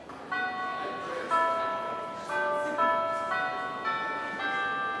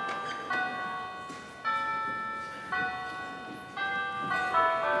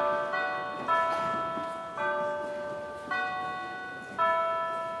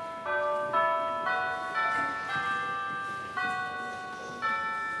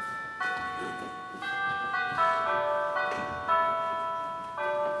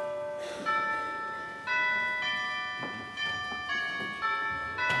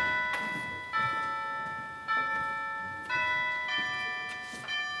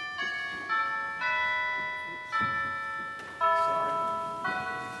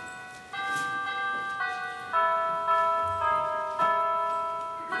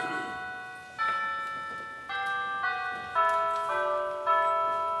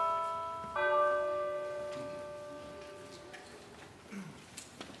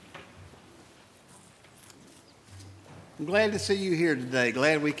I'm glad to see you here today.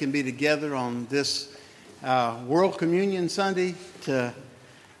 Glad we can be together on this World Communion Sunday to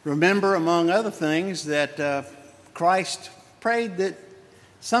remember, among other things, that Christ prayed that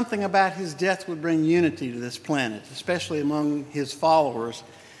something about his death would bring unity to this planet, especially among his followers.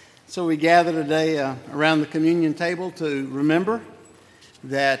 So we gather today around the communion table to remember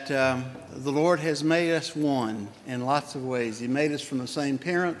that the Lord has made us one in lots of ways. He made us from the same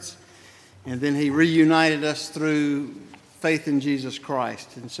parents, and then he reunited us through faith in Jesus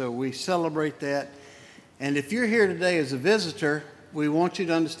Christ. And so we celebrate that. And if you're here today as a visitor, we want you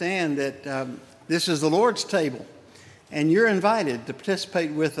to understand that this is the Lord's table, and you're invited to participate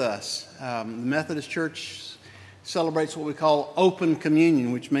with us. The Methodist Church celebrates what we call open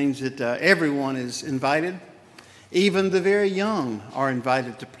communion, which means that everyone is invited. Even the very young are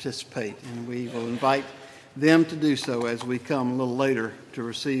invited to participate, and we will invite them to do so as we come a little later to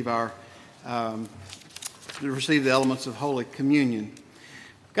receive the elements of Holy Communion.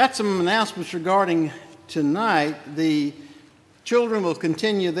 Got some announcements regarding tonight. The children will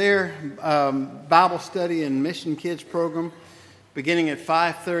continue their Bible study and Mission Kids program beginning at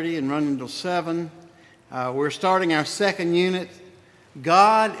 5:30 and running until 7. We're starting our second unit,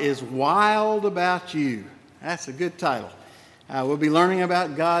 God is Wild About You. That's a good title. We'll be learning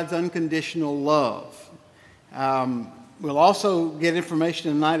about God's unconditional love. We'll also get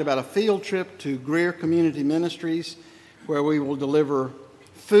information tonight about a field trip to Greer Community Ministries, where we will deliver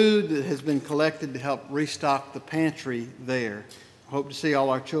food that has been collected to help restock the pantry there. Hope to see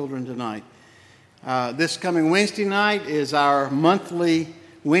all our children tonight. This coming Wednesday night is our monthly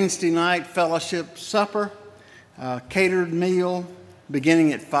Wednesday night fellowship supper, catered meal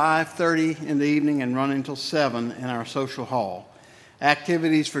beginning at 5:30 in the evening and running until 7 in our social hall.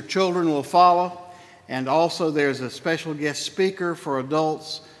 Activities for children will follow, and also there's a special guest speaker for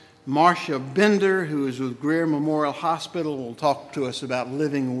adults, Marcia Bender, who is with Greer Memorial Hospital, will talk to us about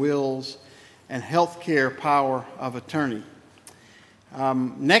living wills and healthcare power of attorney.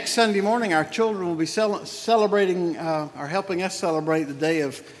 Next Sunday morning, our children will be celebrating, or helping us celebrate the day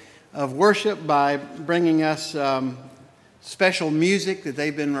of worship by bringing us special music that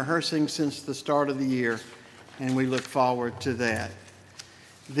they've been rehearsing since the start of the year, and we look forward to that.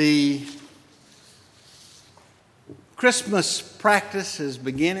 The Christmas practice is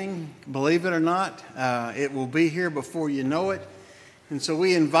beginning, believe it or not. It will be here before you know it. And so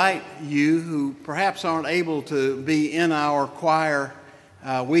we invite you who perhaps aren't able to be in our choir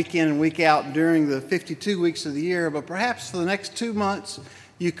week in and week out during the 52 weeks of the year, but perhaps for the next 2 months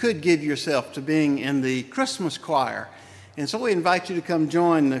you could give yourself to being in the Christmas choir. And so we invite you to come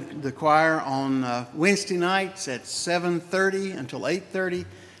join the choir on Wednesday nights at 7:30 until 8:30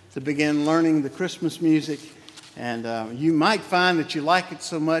 to begin learning the Christmas music. And you might find that you like it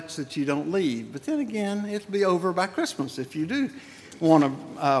so much that you don't leave. But then again, it'll be over by Christmas if you do want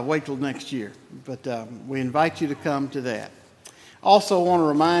to wait till next year. But we invite you to come to that. Also want to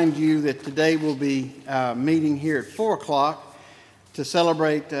remind you that today we'll be meeting here at 4 o'clock to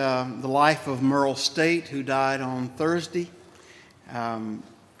celebrate the life of Merle State, who died on Thursday.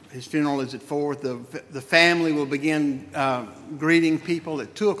 His funeral is at 4. The family will begin greeting people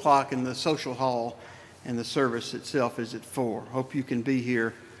at 2 o'clock in the social hall, and the service itself is at 4. Hope you can be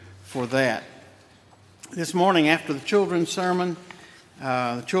here for that. This morning, after the children's sermon,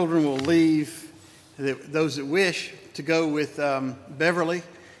 the children will leave, those that wish, to go with Beverly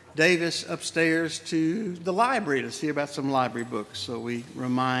Davis upstairs to the library to see about some library books. So we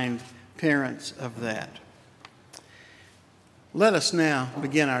remind parents of that. Let us now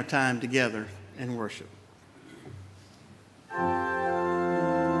begin our time together in worship.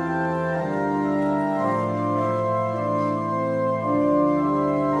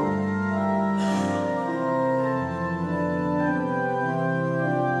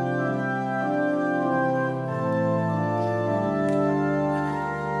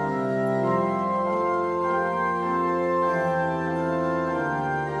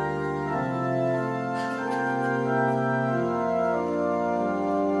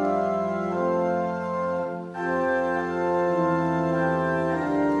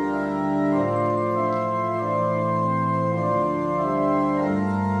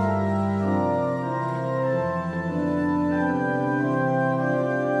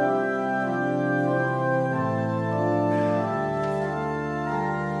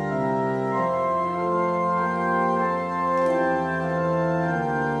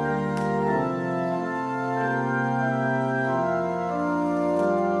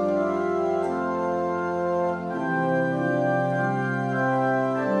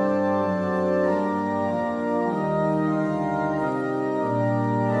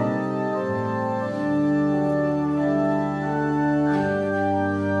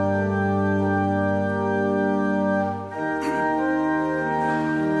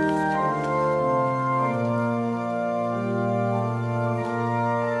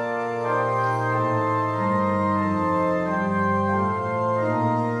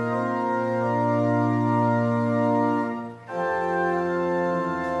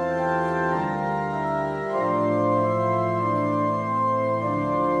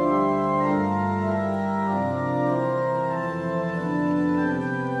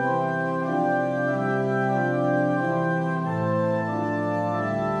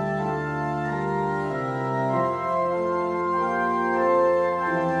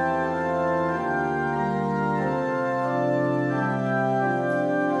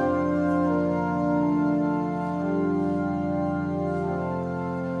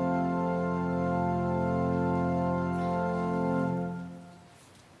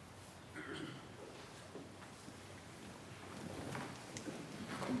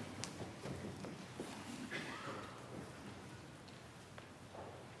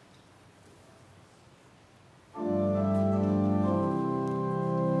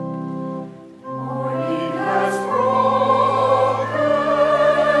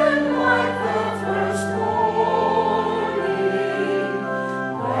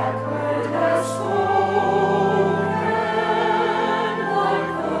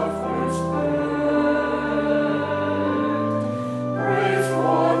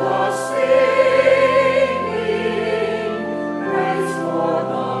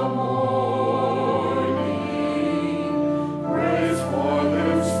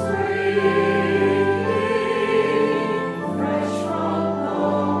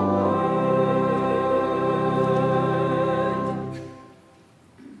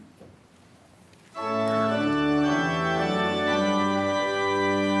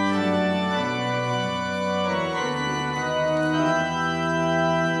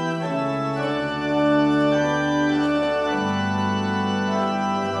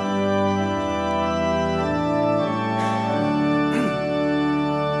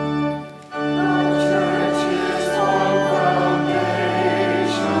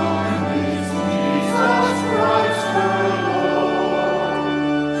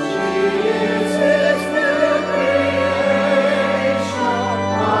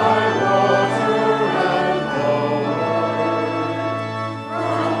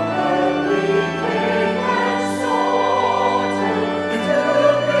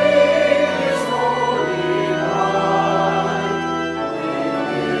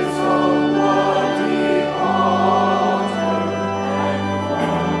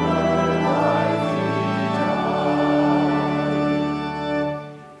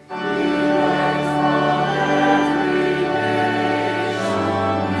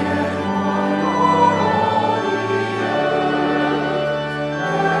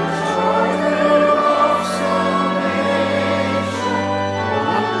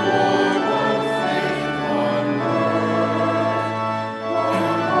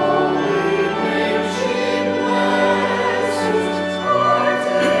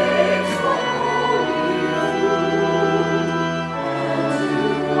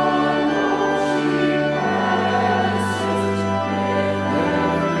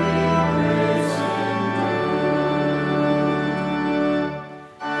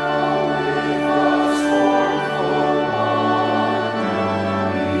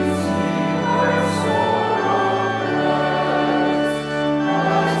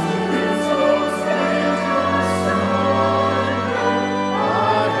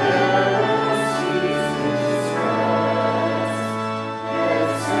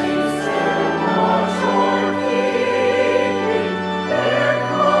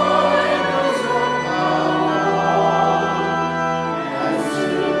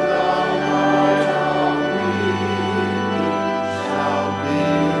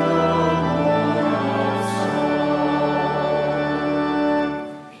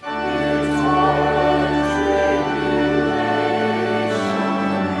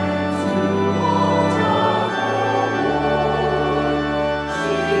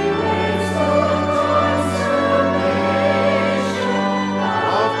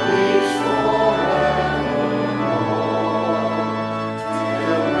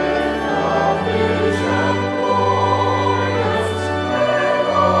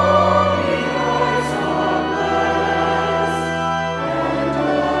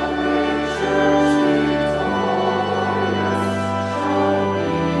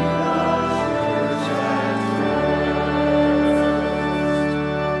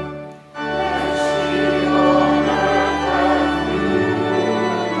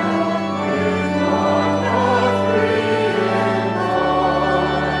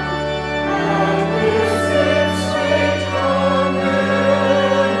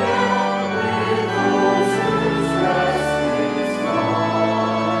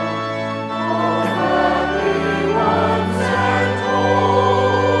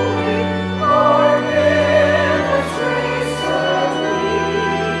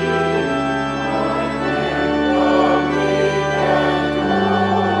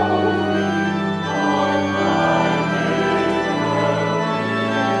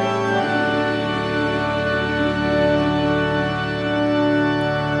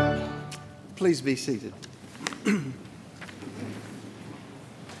 Please be seated. I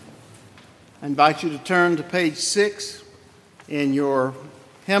invite you to turn to page 6 in your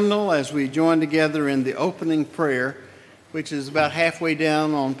hymnal as we join together in the opening prayer, which is about halfway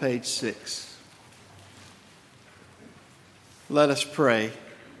down on page 6. Let us pray.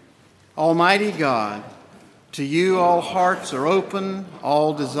 Almighty God, to you all hearts are open,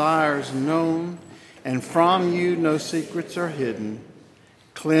 all desires known, and from you no secrets are hidden.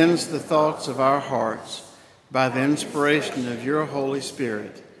 Cleanse the thoughts of our hearts by the inspiration of your Holy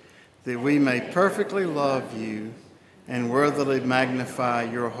Spirit, that we may perfectly love you and worthily magnify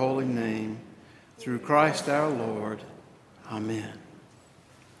your holy name. Through Christ our Lord. Amen.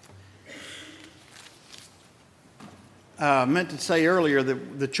 I meant to say earlier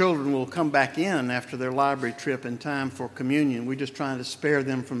that the children will come back in after their library trip in time for communion. We're just trying to spare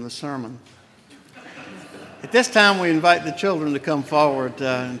them from the sermon. At this time, we invite the children to come forward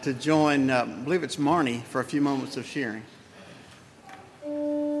to join, I believe it's Marnie, for a few moments of sharing.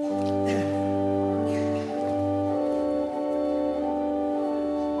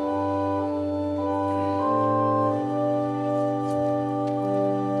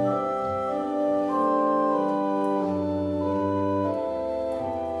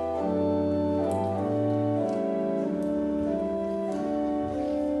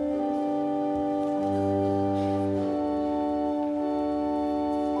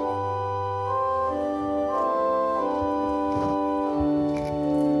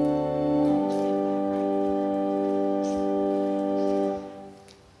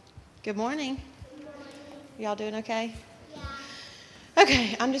 Good morning. Y'all doing okay? Yeah.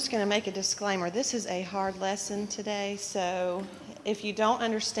 Okay, I'm just going to make a disclaimer. This is a hard lesson today, so if you don't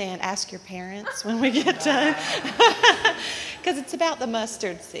understand, ask your parents when we get done. Because it's about the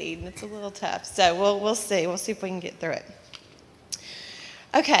mustard seed, and it's a little tough. So we'll see. We'll see if we can get through it.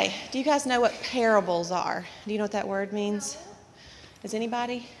 Okay, do you guys know what parables are? Do you know what that word means? Is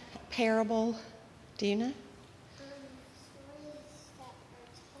anybody? Parable? Do you know?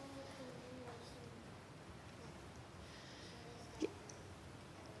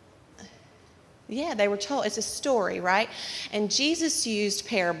 Yeah, they were told. It's a story, right? And Jesus used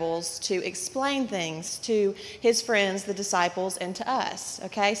parables to explain things to his friends, the disciples, and to us,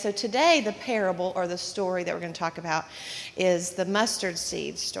 okay? So today, the parable, or the story that we're going to talk about, is the mustard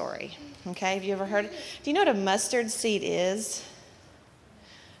seed story, okay? Have you ever heard? Do you know what a mustard seed is?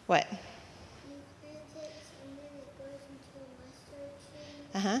 What?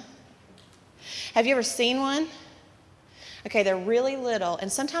 Uh-huh. Have you ever seen one? Okay, they're really little,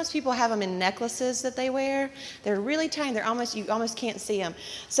 and sometimes people have them in necklaces that they wear. They're really tiny. You almost can't see them.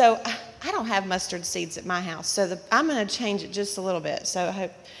 So I don't have mustard seeds at my house, so I'm going to change it just a little bit. So I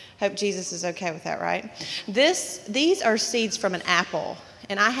hope Jesus is okay with that, right? These are seeds from an apple,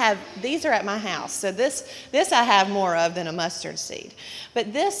 and these are at my house. So this I have more of than a mustard seed.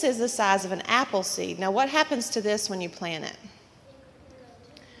 But this is the size of an apple seed. Now, what happens to this when you plant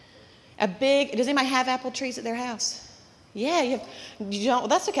it? Does anybody have apple trees at their house? Yeah, you don't. Well,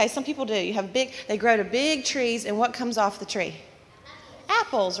 that's okay. Some people do. They grow to big trees, and what comes off the tree?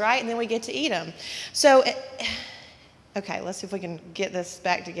 Apples, right? And then we get to eat them. So, okay, let's see if we can get this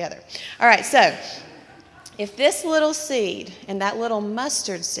back together. All right, so if this little seed and that little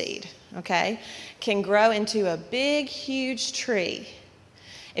mustard seed, okay, can grow into a big, huge tree,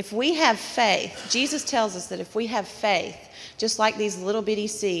 if we have faith, Jesus tells us that if we have faith, just like these little bitty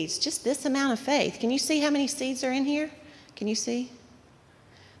seeds, just this amount of faith. Can you see how many seeds are in here? Can you see?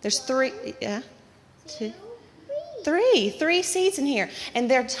 There's 3, yeah, 2, 3 seeds in here,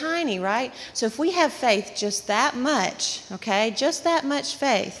 and they're tiny, right? So if we have faith just that much, okay, just that much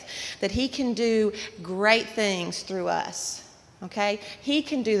faith that he can do great things through us, okay? He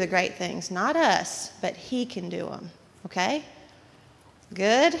can do the great things, not us, but he can do them, okay?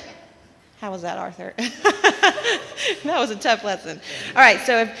 Good? How was that, Arthur? That was a tough lesson. All right,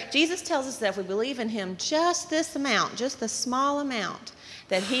 so if Jesus tells us that if we believe in him just this amount, just the small amount,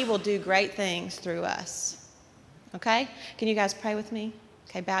 that he will do great things through us. Okay? Can you guys pray with me?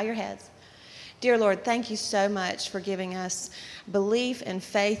 Okay, bow your heads. Dear Lord, thank you so much for giving us belief and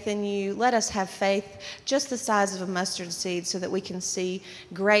faith in you. Let us have faith just the size of a mustard seed so that we can see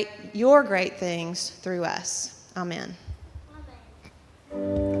your great things through us. Amen.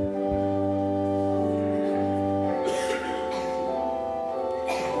 Amen.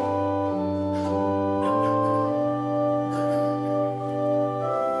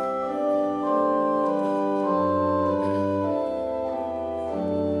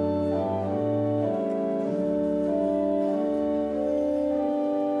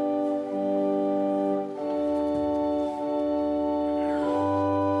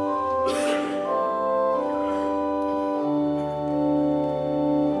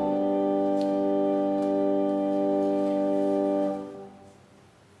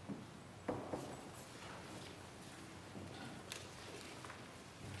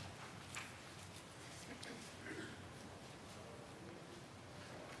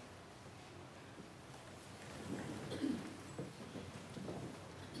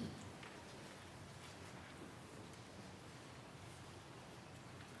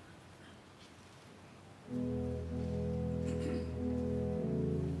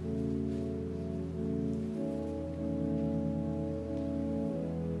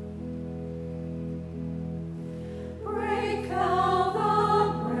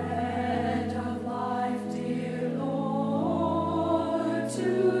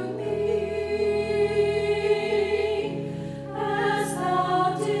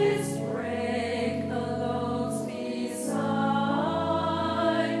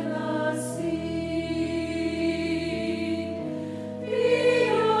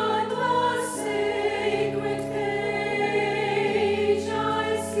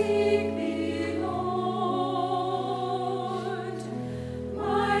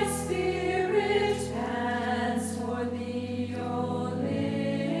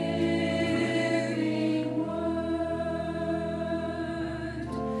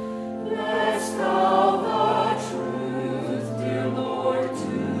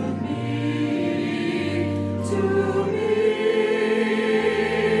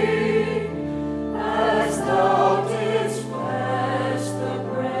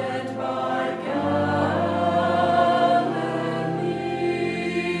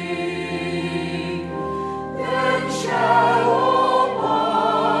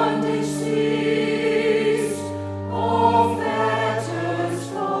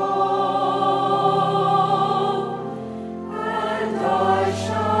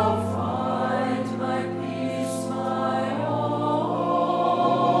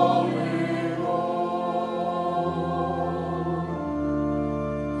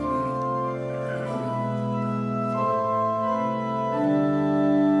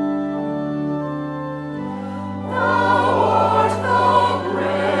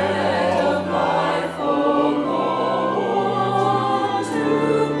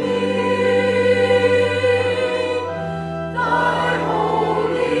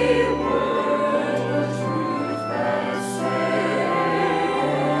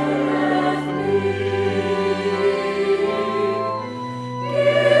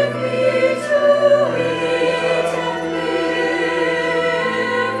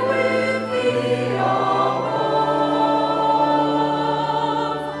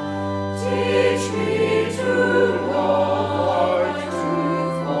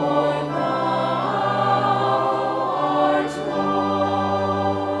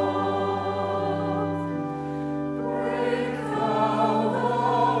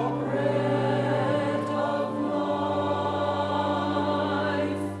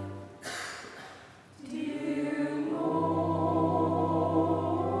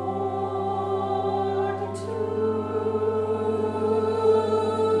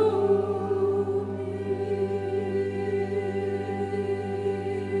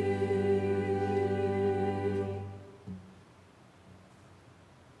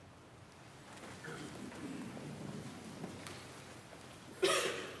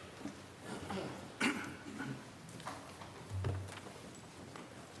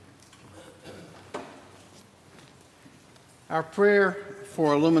 Our prayer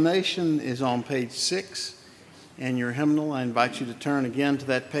for illumination is on page 6 in your hymnal. I invite you to turn again to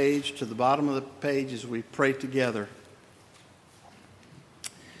that page, to the bottom of the page as we pray together.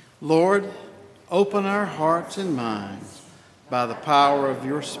 Lord, open our hearts and minds by the power of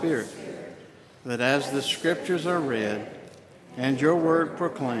your Spirit, that as the Scriptures are read and your word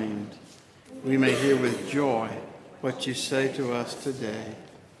proclaimed, we may hear with joy what you say to us today.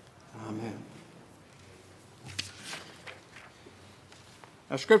 Amen.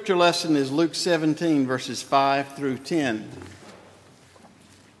 Our scripture lesson is Luke 17, verses 5 through 10.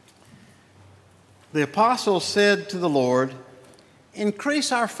 The apostle said to the Lord,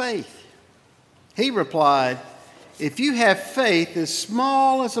 "Increase our faith." He replied, "If you have faith as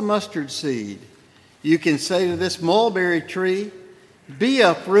small as a mustard seed, you can say to this mulberry tree, 'Be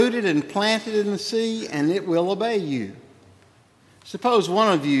uprooted and planted in the sea,' and it will obey you. Suppose one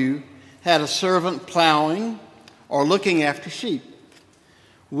of you had a servant plowing or looking after sheep.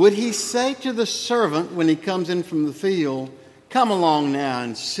 Would he say to the servant when he comes in from the field, 'Come along now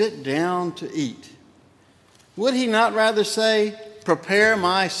and sit down to eat'? Would he not rather say, 'Prepare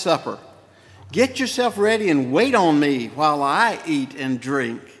my supper. Get yourself ready and wait on me while I eat and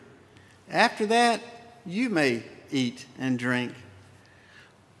drink. After that, you may eat and drink'?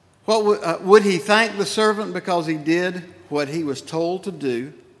 Would he thank the servant because he did what he was told to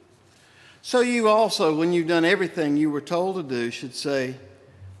do? So you also, when you've done everything you were told to do, should say,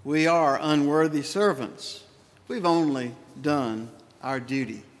 'We are unworthy servants. We've only done our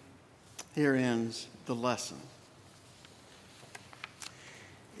duty.'" Here ends the lesson.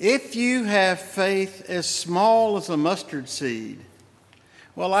 If you have faith as small as a mustard seed,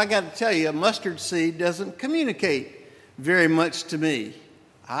 well, I got to tell you, a mustard seed doesn't communicate very much to me.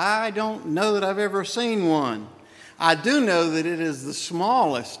 I don't know that I've ever seen one. I do know that it is the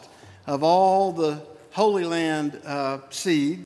smallest of all the Holy Land seeds.